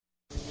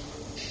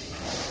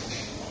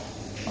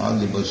all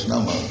the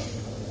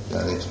Vaishnavas, they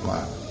are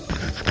expert.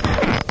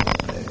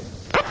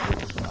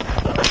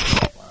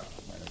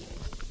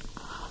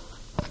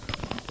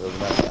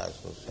 Prabhupada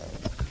also said,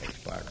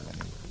 expert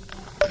many.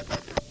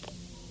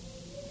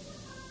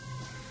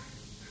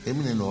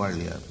 Even in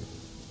worldly affairs.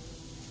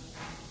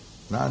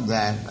 Not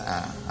that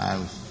I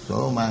am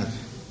so much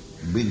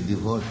big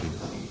devotee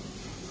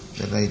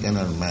that I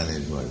cannot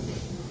manage worldly.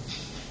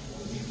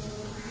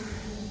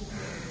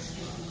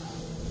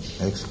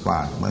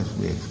 Expert, must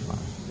be expert.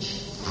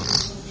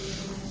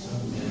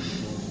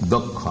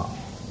 Dukkha.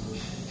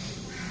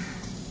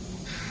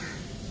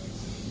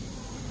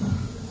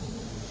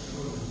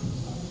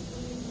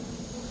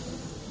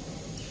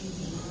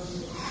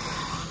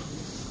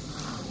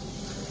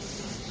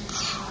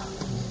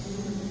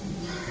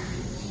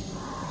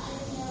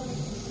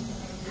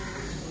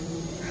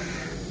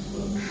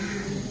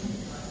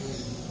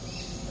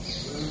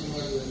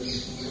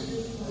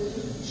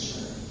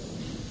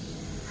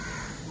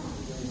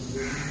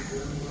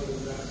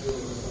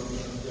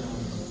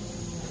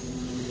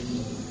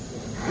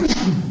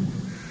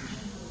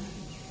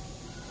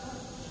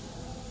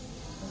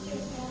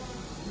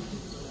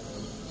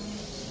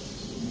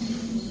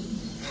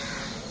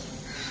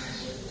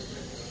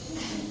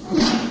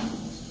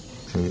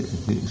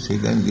 She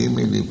can give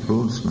me the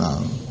fruits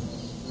now.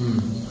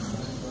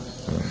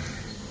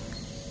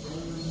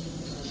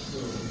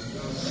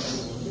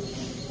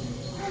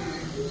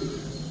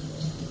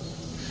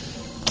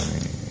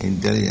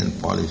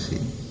 Intelligent policy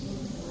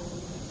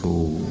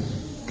to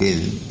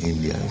kill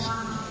India's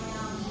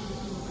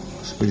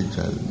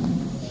spiritual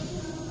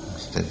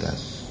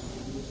status.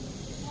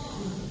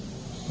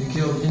 You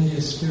killed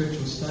India's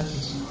spiritual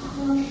status?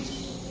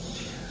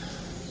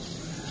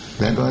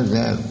 That was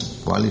their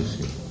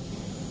policy,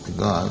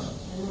 because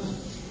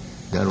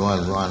there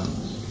was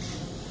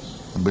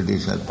one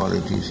British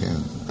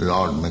politician,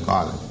 Lord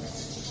Macaulay.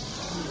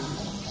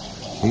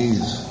 His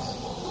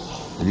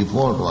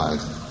report was,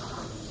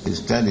 he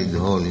studied the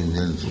whole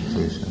Indian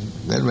situation.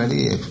 They are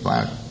very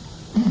expert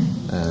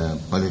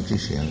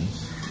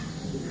politicians.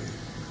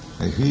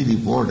 He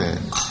reported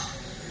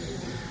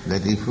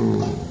that if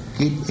you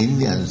keep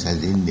Indians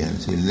as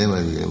Indians, you'll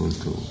never be able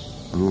to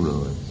rule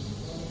over them.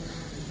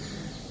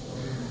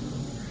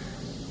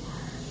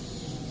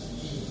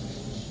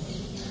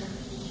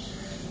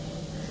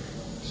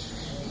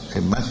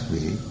 It must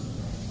be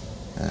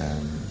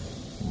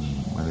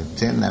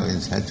trained up in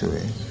such a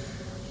way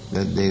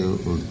that they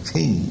would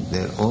think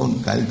their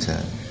own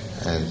culture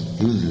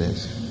as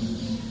useless.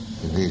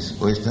 This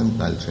Western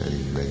culture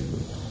is very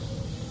good.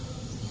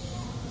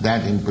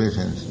 That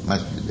impression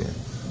must be there.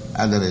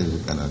 Otherwise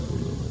we cannot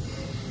rule over it.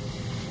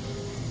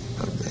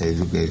 But the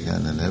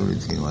education and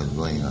everything was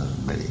going on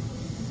very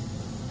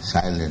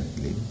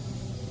silently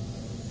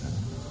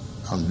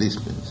on this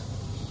principle.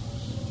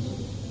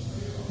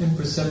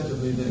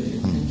 Imperceptibly they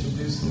introduced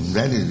this.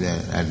 That is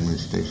their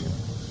administration.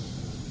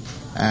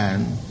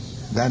 And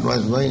that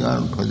was going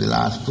on for the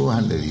last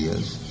 200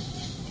 years.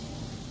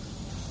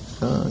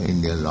 So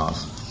India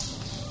lost.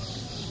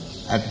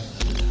 At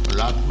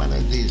last manner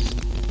this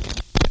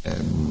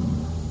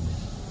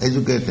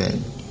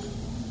educated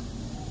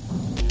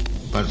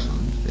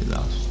persons, they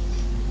lost.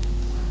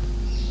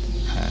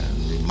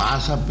 And the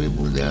mass of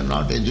people, they are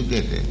not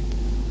educated.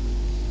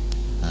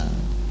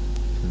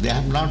 They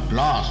have not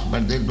lost,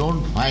 but they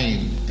don't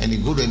find any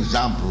good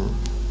example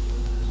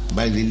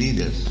by the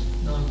leaders.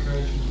 No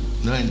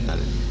encouragement. No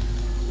encouragement.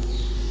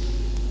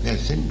 They are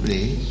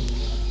simply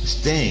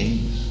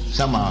staying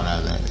somehow or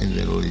other in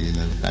their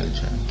original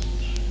culture.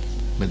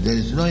 But there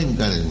is no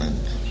encouragement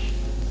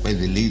by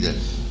the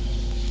leaders.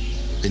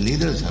 The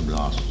leaders have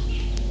lost.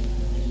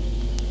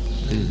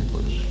 This is the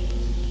position.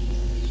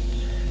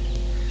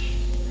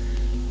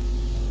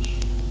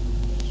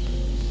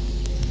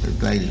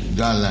 It's like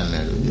Jawaharlal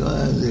Nehru. You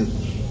are the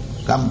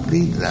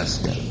complete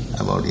rascal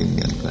about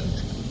Indian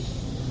culture.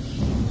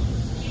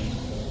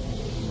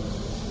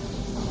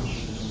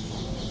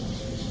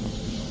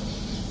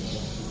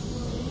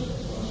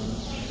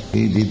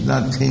 He did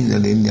not think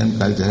that Indian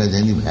culture has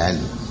any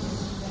value.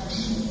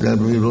 That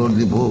we wrote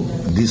the book,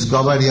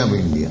 Discovery of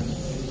India.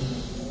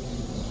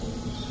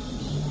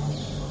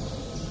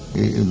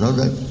 You know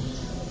that?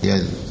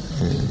 Yes,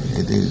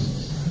 it is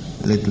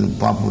little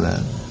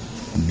popular.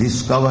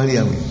 Discovery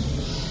of India.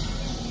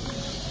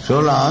 So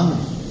long,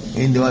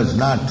 India was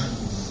not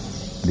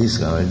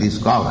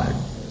discovered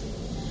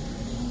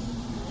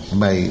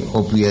by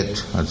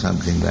opiate or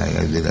something like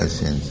as the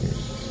Russians say.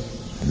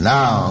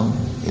 Now,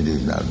 it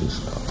is now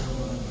discovered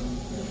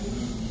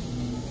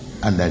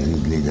under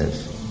his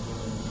leaders.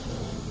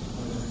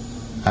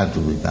 Have to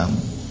become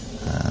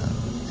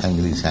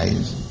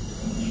Anglicized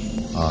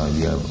or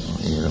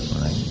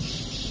Europeanized.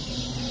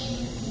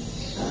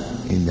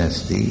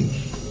 Industry,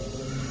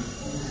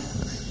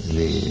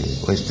 the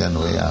Western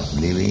way of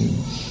living,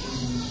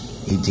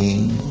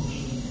 eating,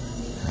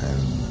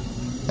 and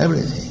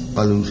everything,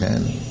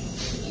 pollution,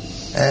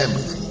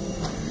 everything.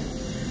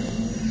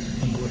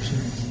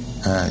 Abortion.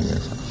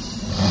 Yes.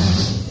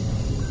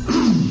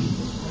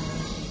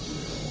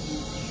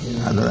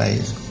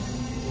 Otherwise,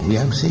 we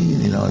have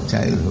seen in our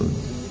childhood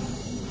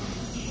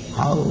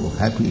how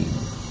happy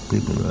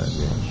people were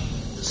there.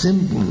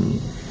 Simple.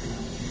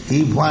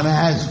 If one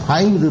has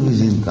 5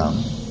 rupees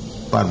income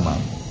per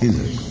month,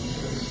 easily.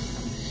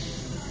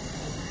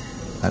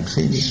 I've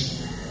seen it.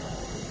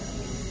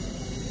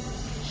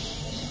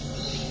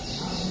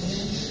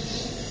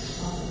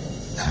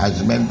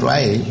 Husband,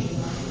 wife,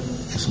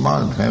 a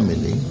small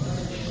family,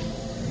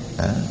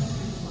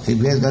 if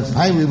he has got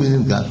 5 rupees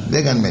income,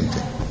 they can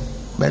maintain.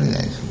 Very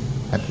nice,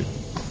 happy.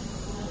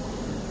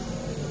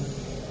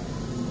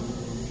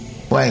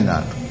 Why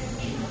not?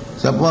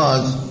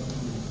 Suppose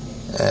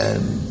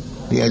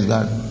he has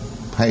got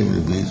 5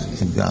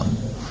 rupees income.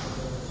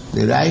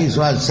 The rice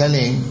was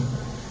selling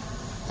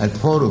at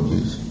 4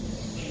 rupees.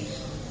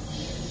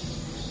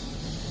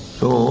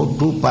 So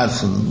 2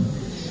 persons,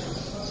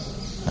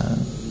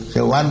 say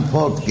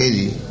 1/4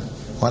 kg,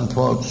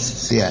 1/4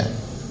 seah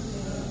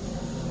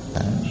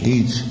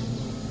each.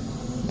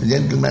 The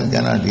gentleman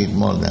cannot eat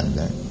more than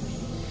that.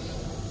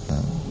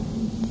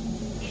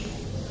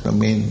 So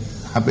mean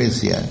half a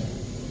seah,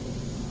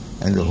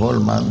 and the whole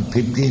month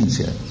 15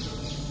 seah.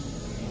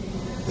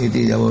 It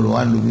is about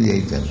 1 rupee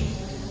 8 anna.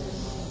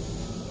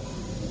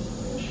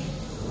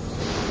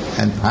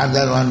 And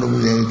further 1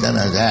 rupee 8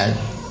 anna is add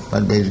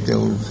for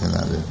vegetables and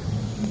other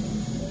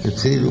things. So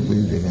 3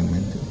 rupees they can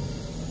maintain.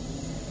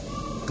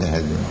 They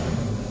have been.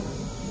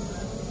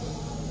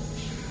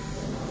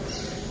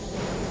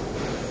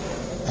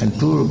 And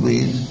 2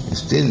 rupees is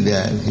still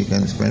there, he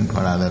can spend for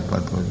other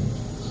purposes.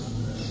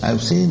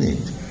 I've seen it.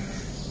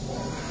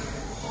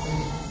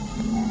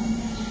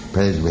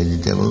 Fresh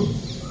vegetable,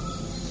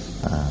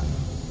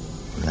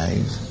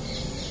 rice,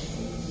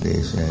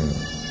 this,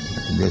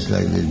 just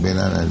like this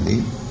banana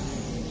leaf,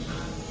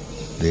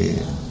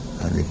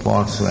 the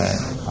pots were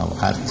of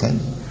earthen,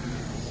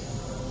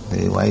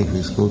 the wife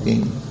is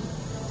cooking,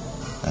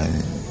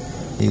 and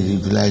he is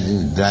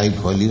utilizing dry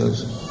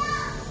folios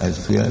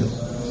as fuel,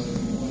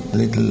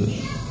 little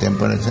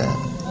temperature,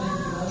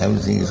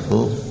 everything is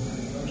cooked.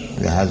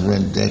 The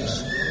husband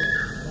takes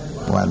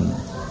 1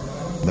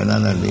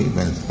 banana leaf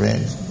and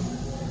spreads,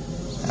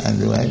 and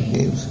the wife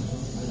gives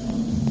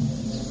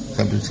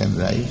sufficient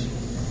rice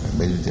and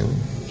vegetable.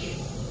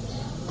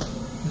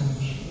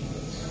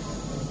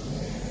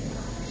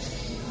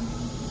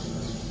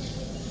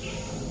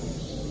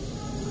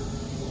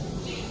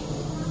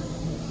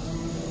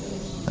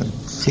 And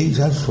things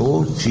are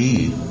so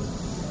cheap.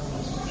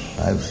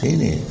 I've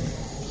seen it.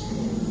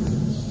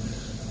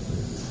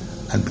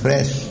 And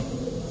fresh.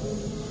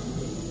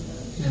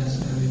 Yes,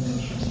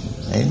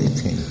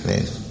 Anything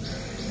fresh.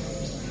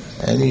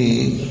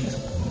 Any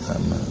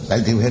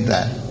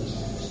cultivator,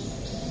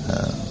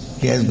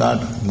 he has got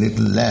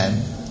little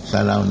land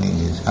surrounding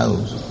his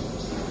house,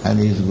 and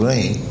he is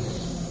growing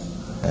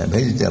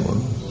vegetable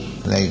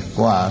like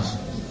squash,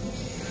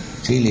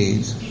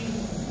 chilies,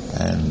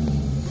 and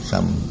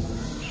some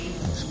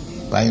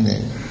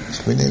spinach.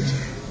 Spinach,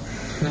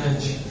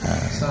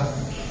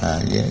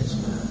 Yes.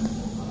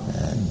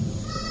 And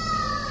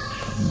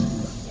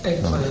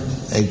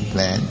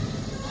eggplant,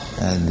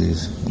 and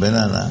this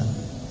banana.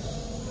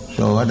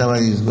 So whatever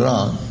is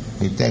grown,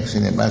 he takes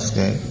in a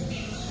basket,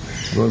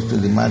 goes to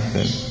the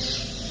market,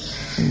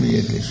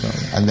 immediately sold.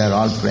 And they are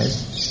all fresh,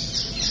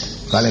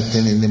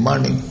 collected in the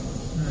morning,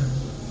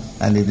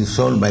 and it is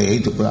sold by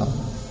 8 o'clock.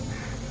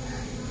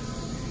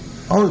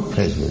 All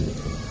fresh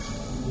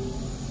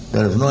vegetables.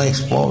 There is no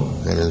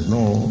export, there is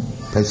no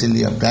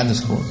facility of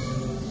transport.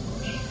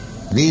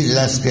 These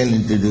large-scale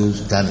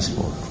introduced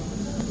transport.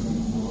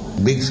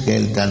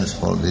 Big-scale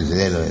transport is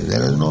railway.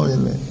 There is no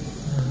railway.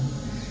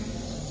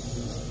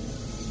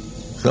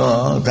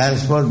 So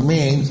transport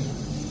means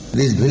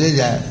this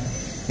villager,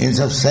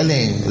 instead of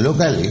selling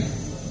locally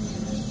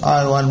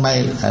or 1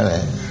 mile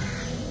away,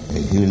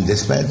 he will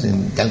dispatch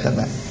in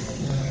Calcutta.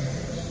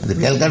 The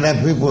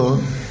Calcutta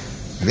people,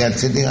 they are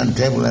sitting on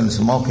table and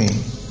smoking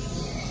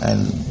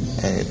and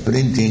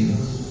printing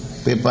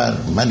paper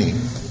money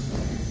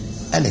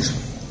and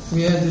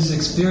we had this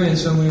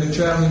experience when we were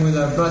traveling with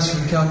our bus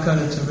from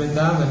Calcutta to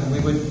Vrindavan. We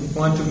would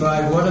want to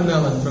buy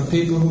watermelon from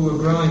people who were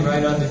growing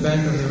right on the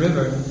bank of the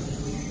river.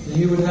 And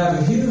he would have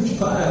a huge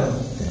pile.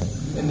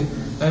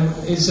 And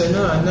he said,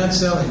 no, I'm not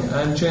selling.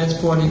 I'm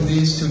transporting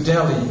these to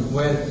Delhi,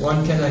 where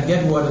one cannot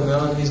get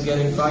watermelon. He's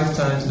getting 5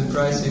 times the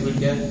price he would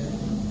get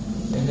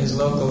in his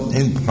local...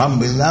 From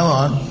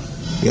Vrindavan,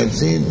 you have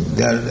seen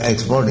they are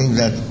exporting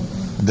that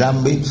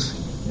drum beats.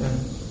 Yeah.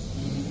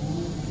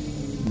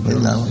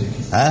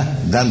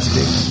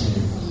 Drumstick.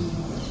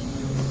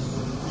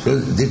 So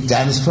the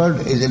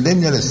transport is a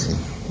dangerous thing.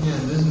 Yeah,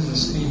 this is a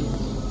scheme.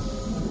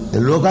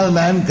 The local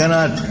man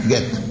cannot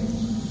get.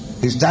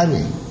 He's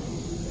starving.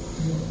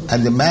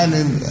 And the man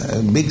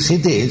in big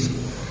cities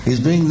is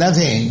doing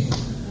nothing.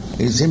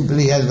 He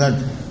simply has got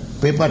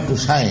paper to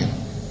sign.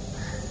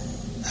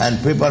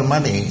 And paper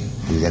money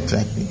is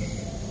attractive.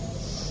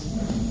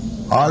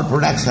 All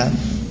production.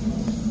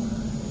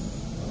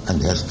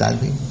 And they are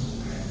starving.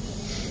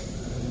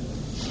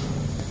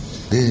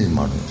 This is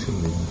modern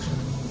civilization.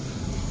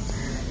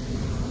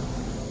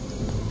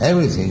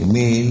 Everything,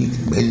 milk,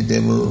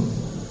 vegetable,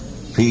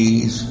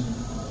 fish,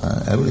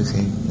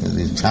 everything,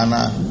 this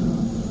chana.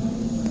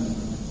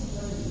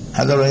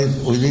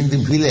 Otherwise, within the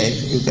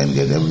village, you can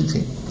get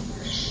everything.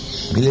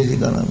 Village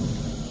economy.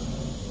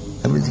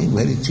 Everything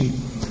very cheap.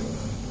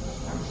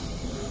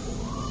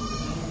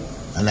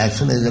 And as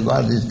soon as they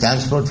got these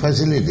transport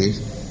facilities,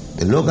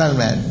 the local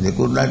man, they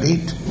could not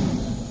eat.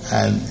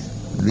 And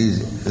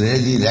these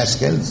lazy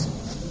rascals,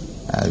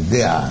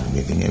 they are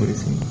getting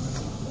everything.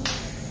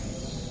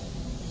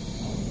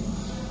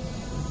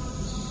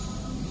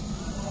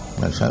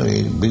 That's how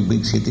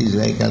big cities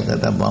like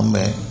Calcutta,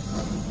 Bombay,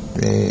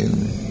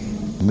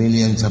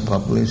 millions of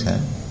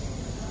population,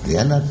 they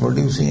are not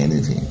producing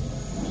anything.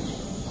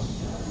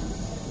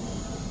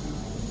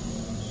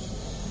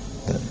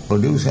 The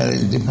producer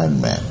is different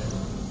man.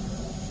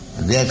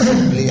 They are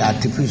simply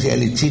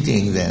artificially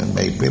cheating them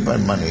by paper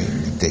money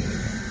they take.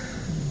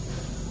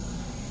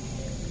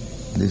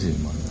 This is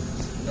one.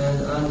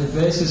 And on the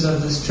basis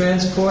of this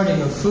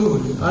transporting of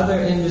food, other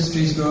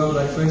industries grow up,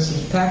 like for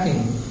instance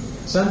packing.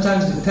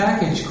 Sometimes the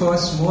package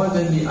costs more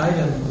than the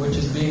item which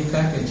is being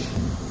packaged.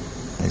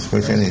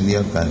 Especially in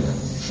your country.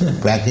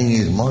 Packing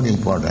is more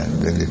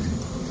important than it.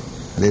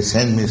 They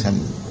send me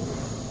some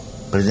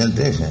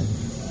presentation,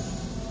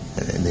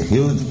 the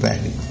huge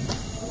packing.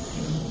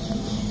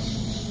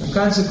 And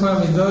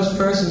consequently, those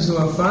persons who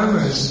are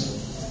farmers,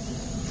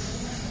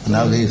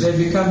 now they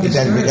become it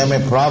has become a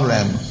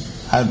problem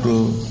how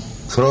to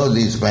throw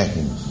these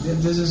packings.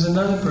 This is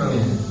another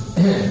problem.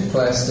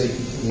 Plastic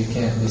you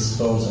can't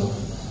dispose of.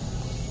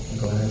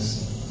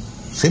 Glass.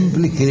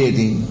 Simply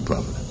creating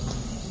problem.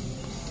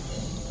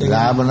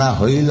 Ravana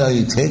hoila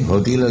ithe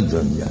ghotila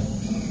janja.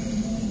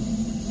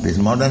 This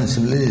modern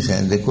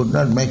civilization, they could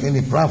not make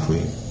any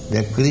profit. They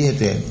have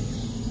created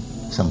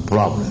some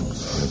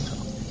problems. That's all.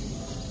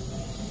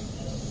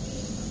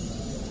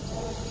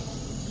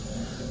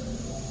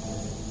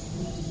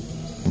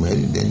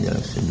 Very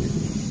dangerous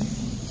civilization.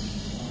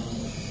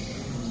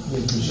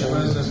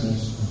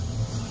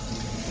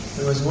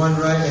 There was one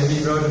writer,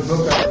 he wrote a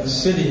book on the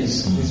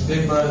cities, these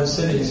big modern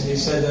cities, and he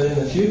said that in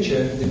the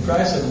future the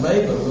price of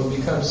labor will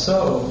become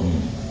so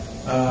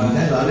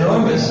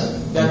enormous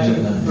that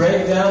to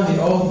break down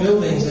the old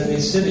buildings in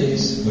these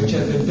cities, which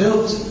have been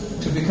built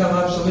to become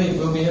obsolete,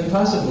 will be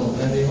impossible,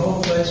 and the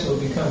whole place will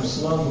become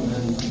slum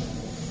and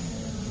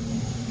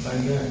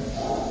like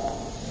that.